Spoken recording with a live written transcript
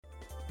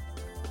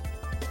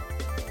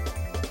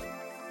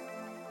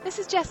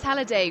This is Jess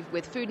Halliday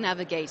with Food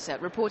Navigator,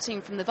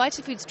 reporting from the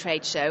VitaFoods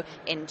trade show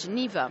in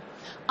Geneva.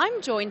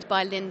 I'm joined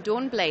by Lynn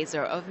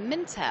Dornblaser of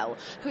Mintel,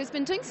 who has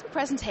been doing some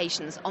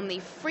presentations on the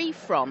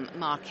free-from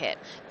market.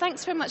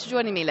 Thanks very much for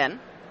joining me,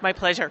 Lynn. My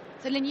pleasure.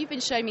 So, Lynn, you've been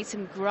showing me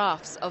some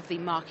graphs of the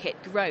market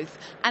growth,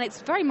 and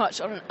it's very much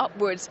on an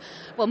upwards,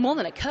 well, more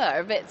than a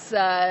curve. It's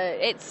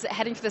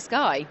heading for the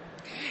sky.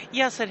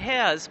 Yes, it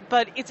has,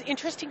 but it's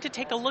interesting to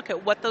take a look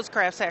at what those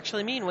graphs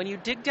actually mean. When you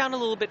dig down a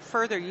little bit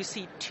further, you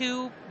see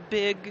two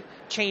big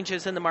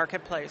changes in the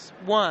marketplace.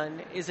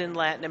 One is in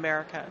Latin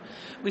America.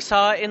 We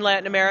saw in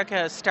Latin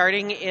America,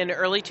 starting in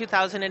early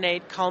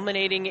 2008,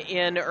 culminating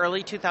in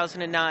early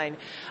 2009,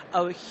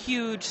 a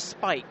huge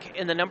spike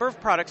in the number of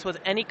products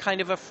with any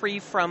kind of a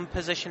free-from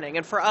positioning.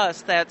 And for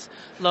us, that's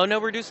low, no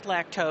reduced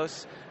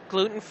lactose,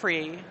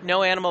 gluten-free,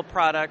 no animal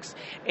products,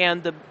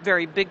 and the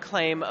very big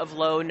claim of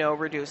low, no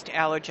reduced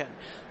allergen.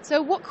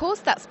 So what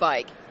caused that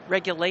spike?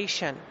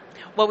 Regulation.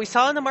 What we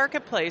saw in the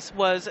marketplace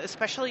was,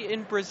 especially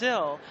in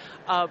Brazil,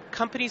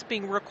 companies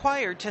being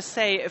required to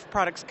say if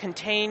products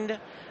contained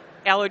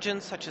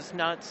allergens such as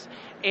nuts,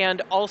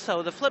 and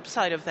also the flip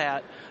side of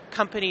that,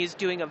 companies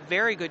doing a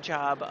very good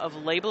job of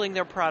labeling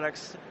their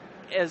products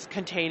as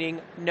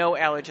containing no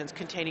allergens,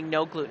 containing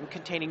no gluten,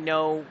 containing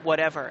no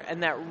whatever.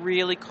 And that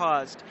really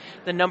caused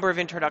the number of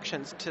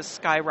introductions to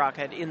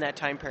skyrocket in that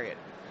time period.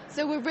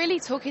 So we're really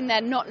talking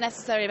there not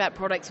necessarily about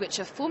products which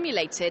are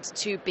formulated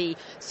to be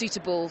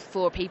suitable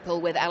for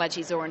people with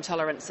allergies or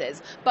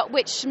intolerances, but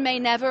which may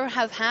never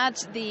have had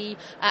the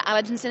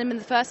allergens in them in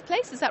the first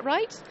place. Is that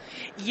right?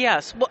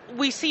 Yes. Well,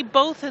 we see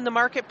both in the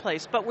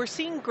marketplace, but we're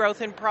seeing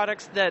growth in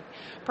products that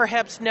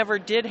perhaps never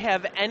did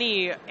have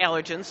any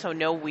allergens, so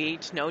no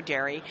wheat, no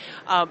dairy,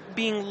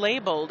 being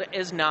labeled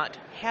as not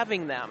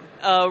having them.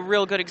 A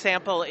real good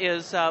example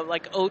is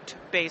like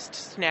oat-based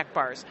snack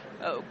bars.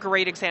 A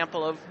great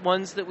example of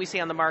ones that we see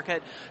on the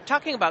market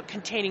talking about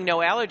containing no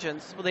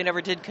allergens. Well, they never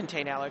did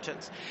contain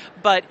allergens,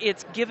 but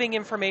it's giving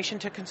information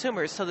to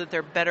consumers so that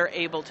they're better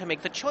able to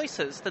make the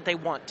choices that they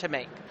want to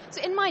make.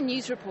 So in my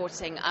news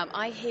reporting,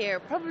 I hear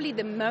probably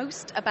the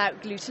most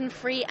about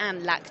gluten-free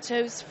and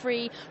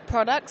lactose-free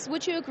products.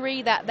 Would you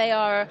agree that they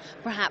are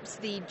perhaps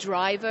the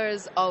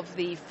drivers of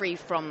the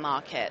free-from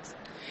market?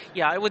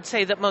 Yeah, I would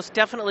say that most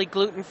definitely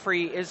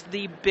gluten-free is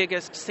the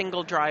biggest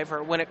single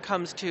driver when it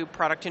comes to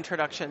product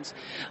introductions.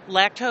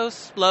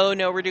 Lactose, low,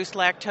 no reduced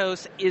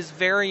lactose is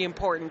very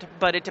important,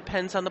 but it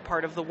depends on the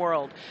part of the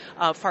world.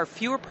 Far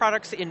fewer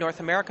products in North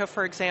America,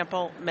 for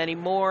example, many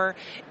more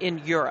in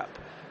Europe.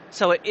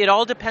 So it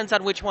all depends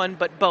on which one,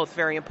 but both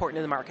very important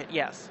in the market,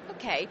 yes.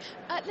 Okay.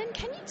 Lynn,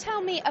 can you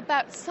tell me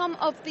about some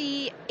of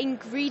the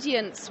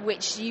ingredients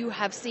which you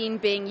have seen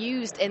being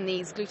used in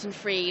these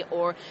gluten-free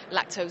or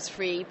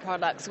lactose-free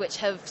products which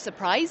have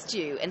surprised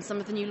you in some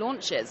of the new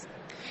launches?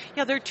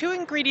 Yeah, there are two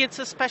ingredients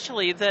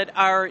especially that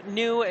are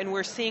new and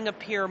we're seeing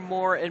appear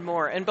more and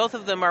more, and both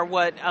of them are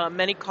what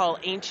many call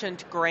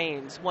ancient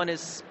grains. One is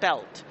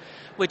spelt,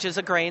 which is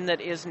a grain that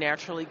is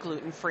naturally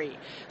gluten-free.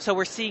 So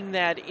we're seeing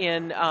that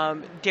in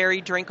dairy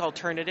drink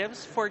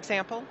alternatives, for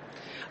example.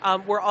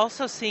 We're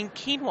also seeing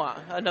quinoa,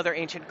 another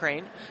ancient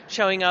grain,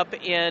 showing up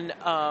in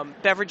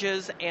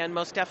beverages and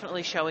most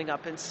definitely showing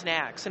up in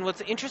snacks. And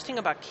what's interesting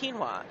about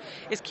quinoa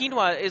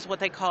is what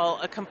they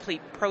call a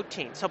complete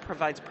protein. So it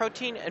provides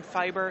protein and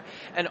fiber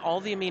and all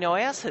the amino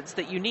acids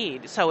that you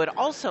need. So it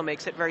also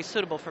makes it very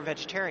suitable for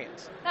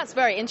vegetarians. That's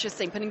very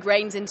interesting, putting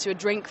grains into a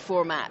drink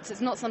format.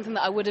 It's not something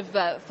that I would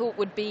have thought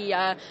would be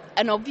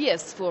an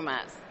obvious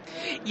format.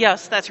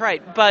 Yes, that's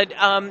right. But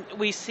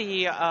we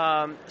see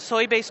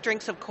soy-based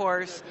drinks, of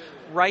course,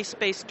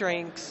 rice-based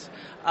drinks,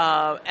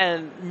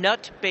 and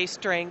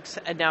nut-based drinks,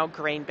 and now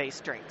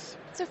grain-based drinks.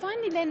 So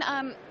finally, Lynn,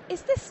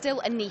 is this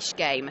still a niche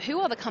game? Who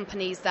are the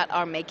companies that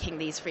are making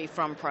these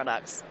free-from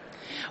products?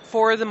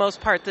 For the most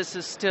part, this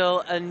is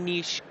still a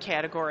niche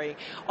category.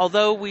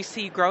 Although we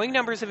see growing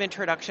numbers of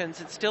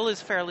introductions, it still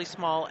is fairly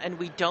small, and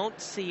we don't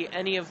see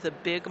any of the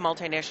big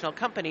multinational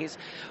companies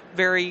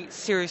very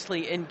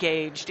seriously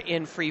engaged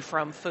in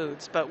free-from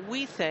foods. But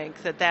we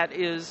think that that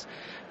is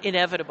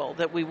inevitable,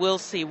 that we will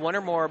see one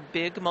or more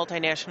big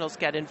multinationals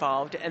get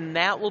involved, and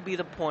that will be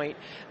the point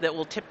that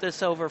will tip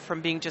this over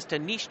from being just a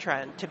niche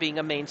trend to being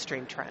a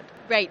mainstream trend.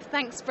 Great,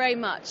 thanks very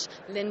much.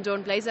 Lynn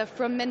Dornblaser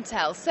from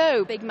Mintel.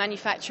 So, big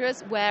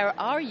manufacturers, where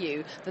are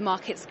you? The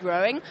market's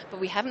growing, but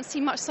we haven't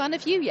seen much sign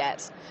of you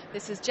yet.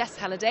 This is Jess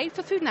Halliday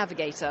for Food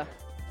Navigator.